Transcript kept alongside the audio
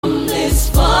this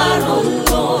far, oh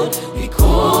Lord,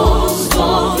 because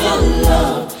of your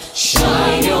love.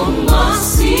 Shine your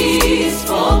mercies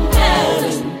from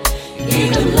heaven.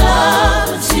 Give them love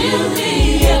until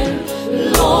the end.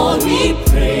 Lord, we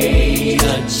pray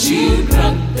that you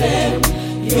grant them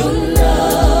your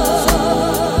love.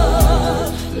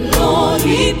 Lord,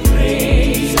 we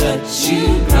pray that you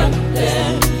grant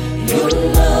them your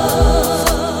love.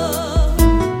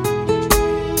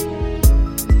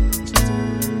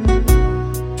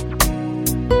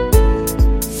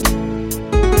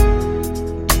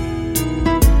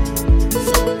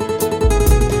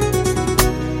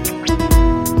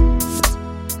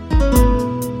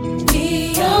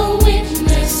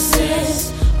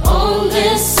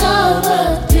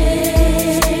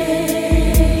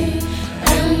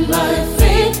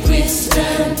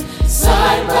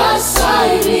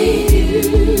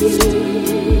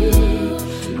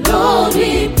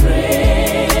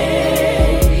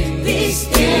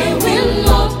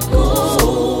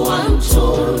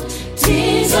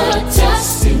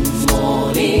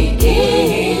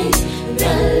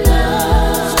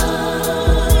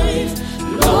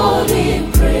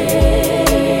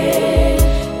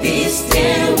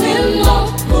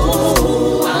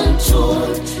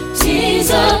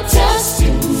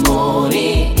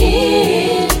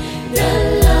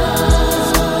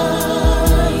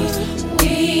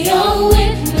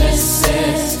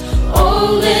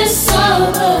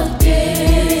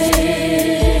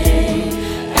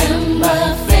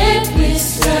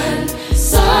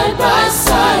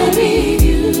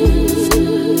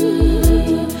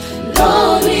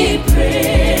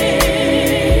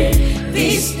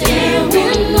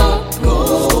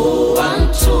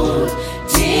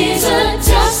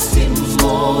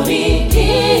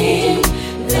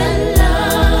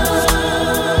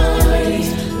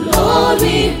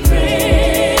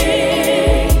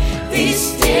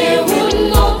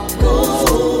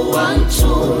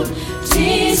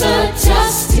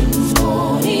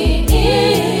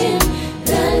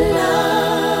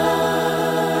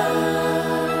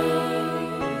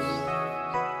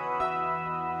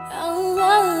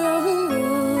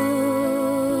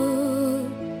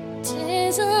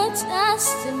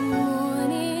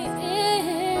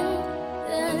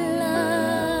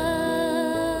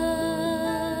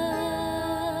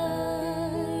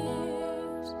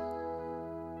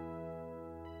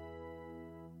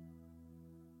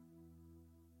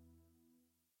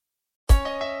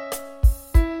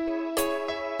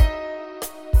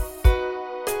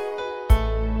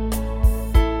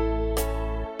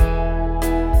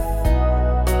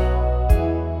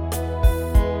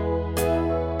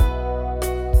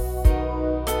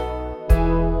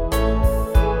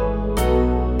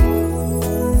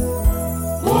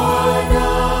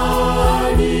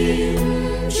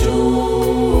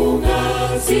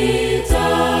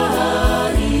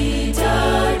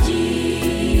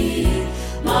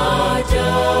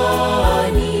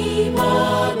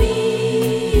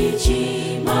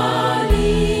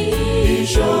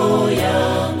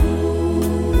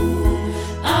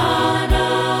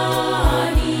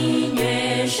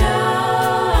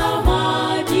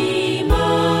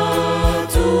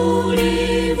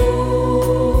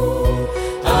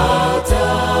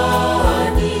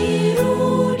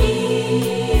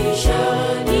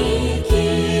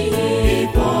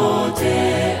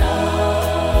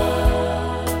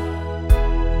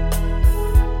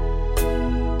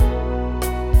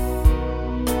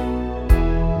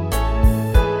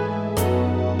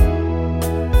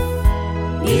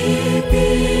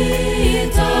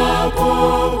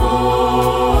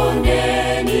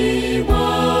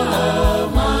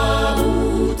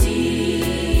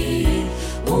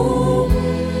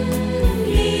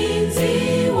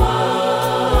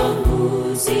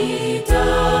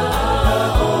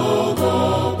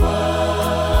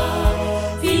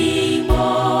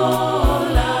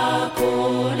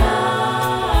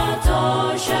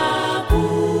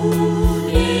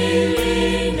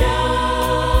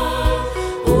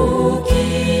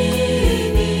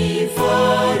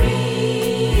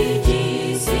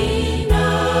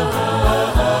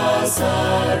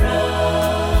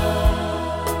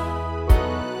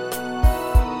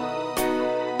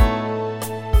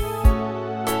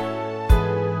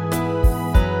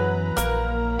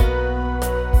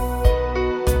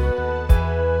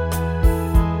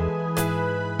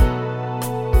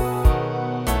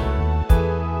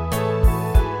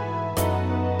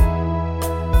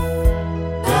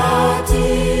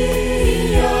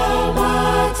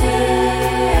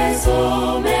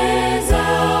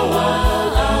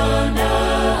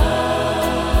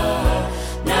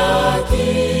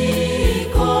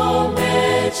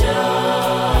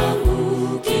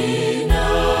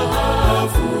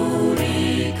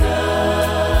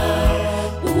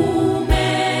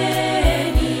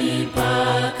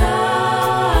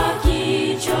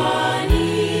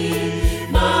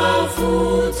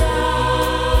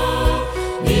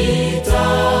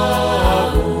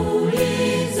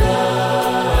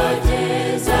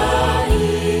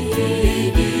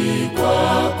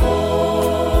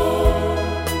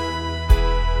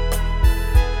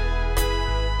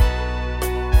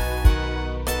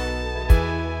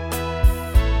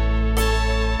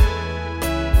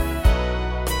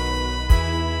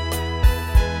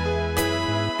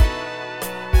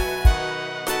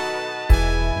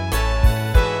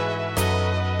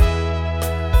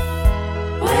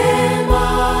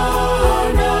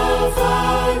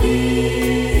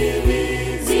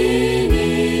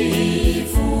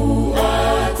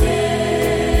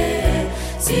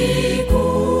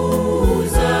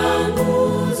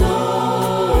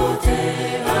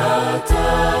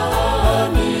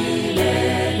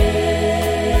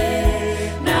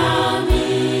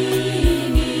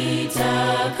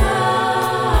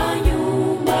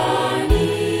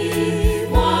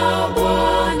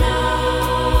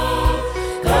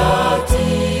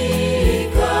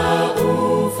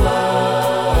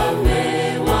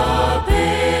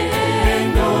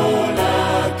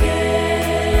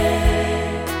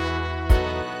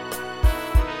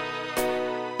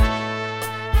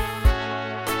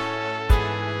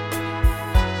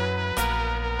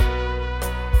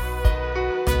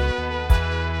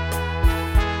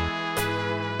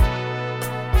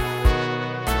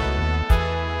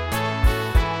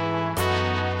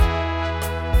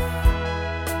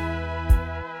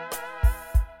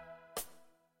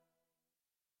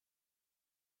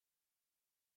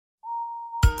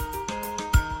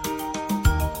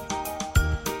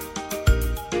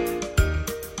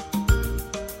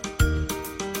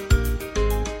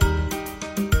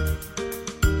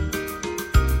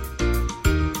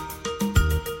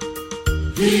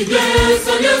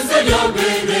 Salia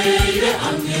bere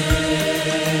anye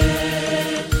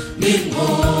Ningo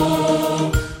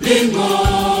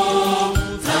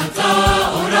Tata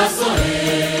oraso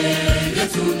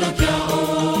Getuna kiao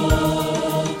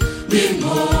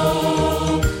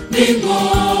Ningo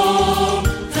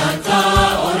Tata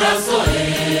oraso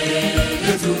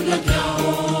Getuna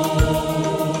kiao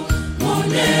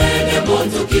Monene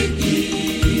bonzo kiki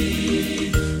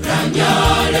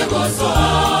Ranyare gosoa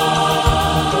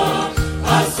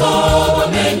Asoba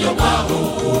menyo wao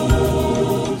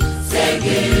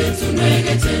Sege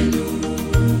tunwege tenu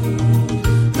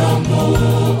Nomo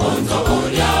onzo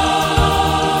oria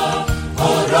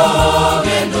Oro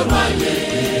gendo maye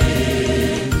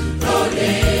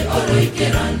Rore oro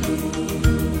ikeranu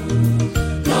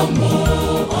Nomo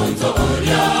onzo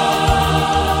oria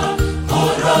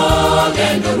Oro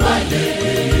gendo maye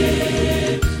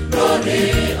Rore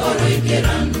oro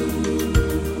ikeranu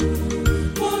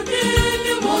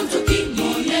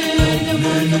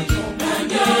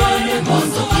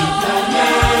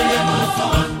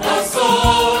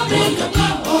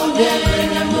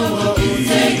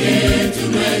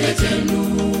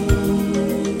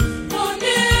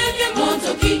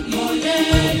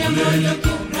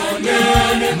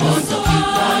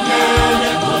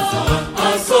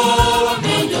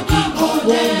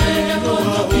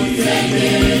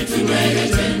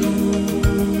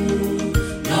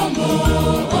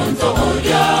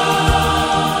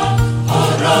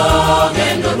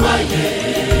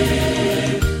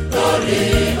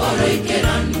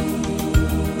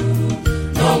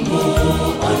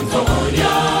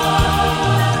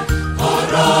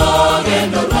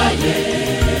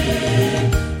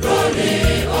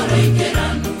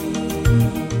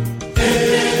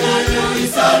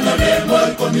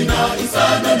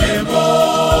Isana nemo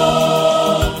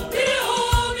Video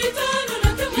mitano na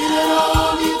temo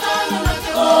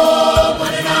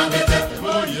Panenange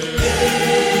temo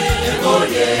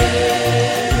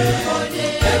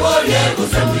Egoye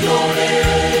kusemuyore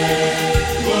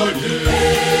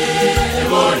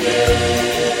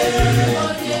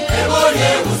Egoye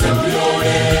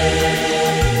kusemuyore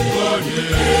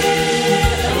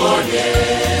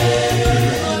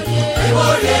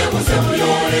Egoye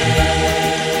kusemuyore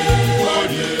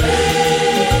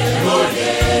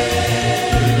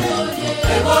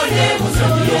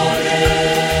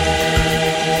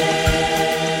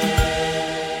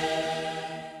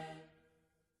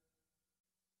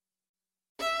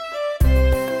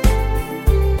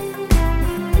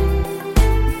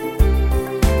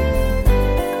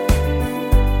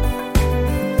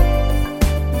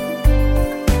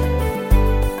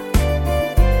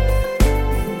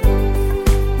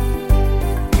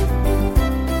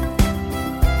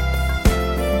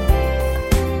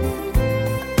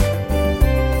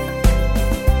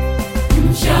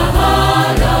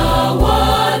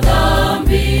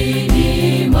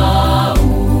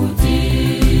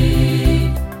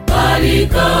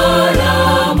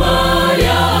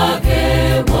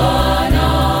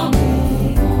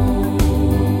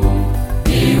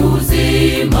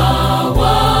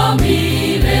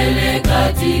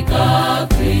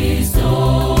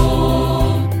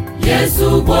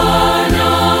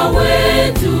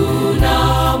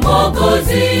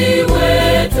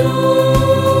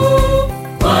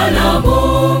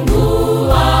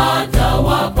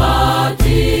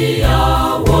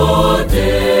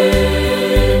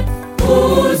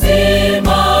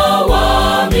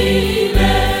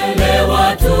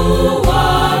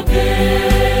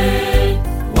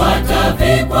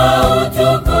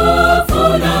utukufu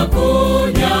na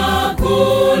kunyakuliwa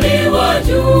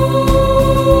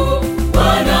juu.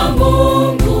 Bwana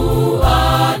Mungu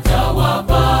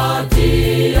atawapatia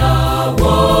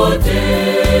wote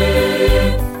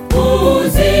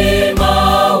uzima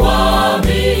wa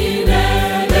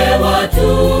milele, watu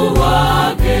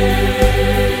wake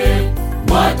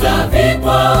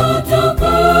watavikwa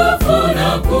utukufu na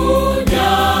kunyakuliwa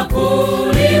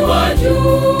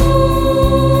juu.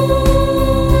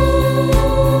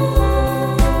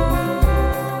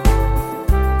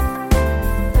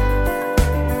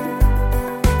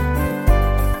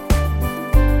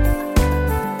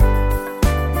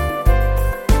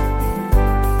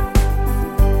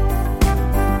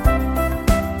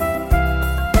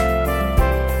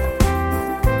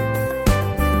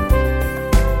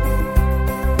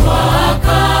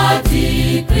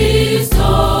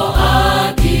 Kristo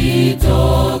akitokea,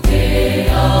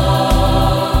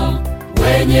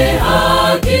 wenye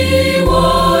haki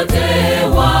wote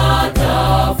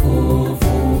watafufuka,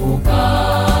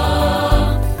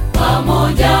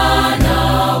 pamoja na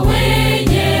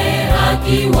wenye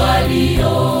haki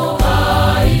walio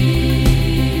hai,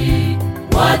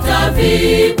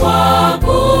 watavikwa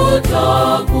kutokufa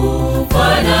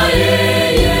naye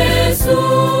Yesu.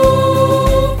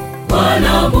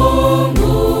 Bwana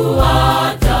Mungu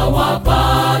atawapatia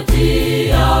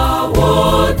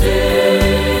wote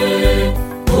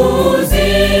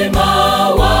uzima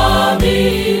wa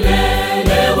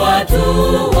milele, watu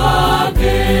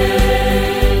wake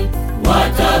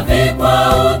watavikwa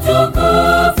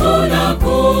utukufu na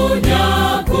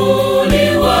kunyakuliwa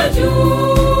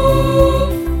juu.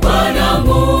 Bwana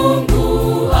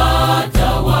Mungu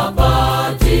atawapatia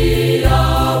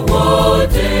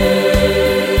wote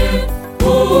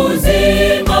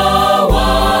uzima wa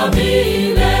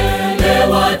milele,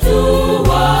 watu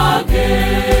wake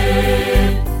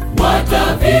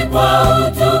watavikwa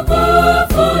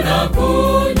utukufu na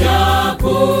kunyakuliwa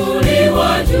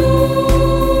juu.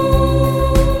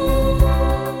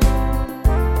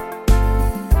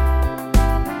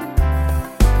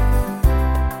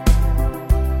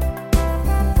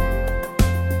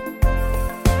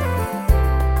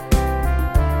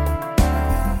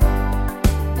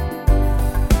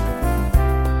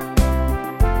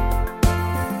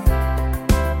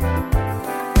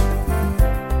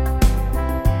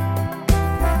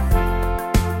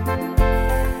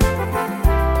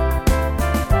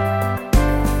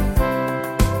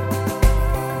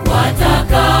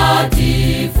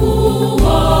 Watakatifu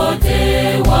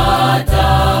wote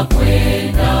watakwenda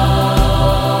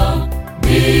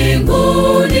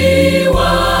mbinguni,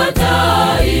 wataishi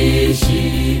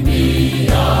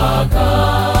miaka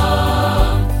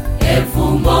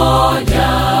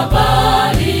 1000,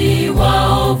 bali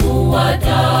waovu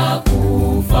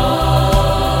watakufa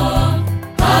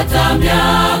hata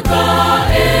miaka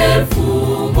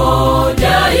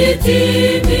 1000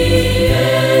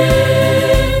 itimie.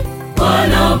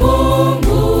 Bwana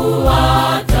Mungu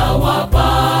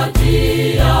atawapatia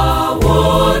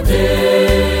wote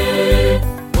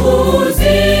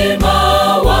uzima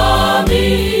wa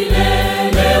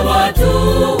milele, watu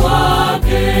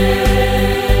wake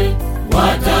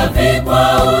watavikwa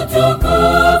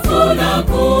utukufu na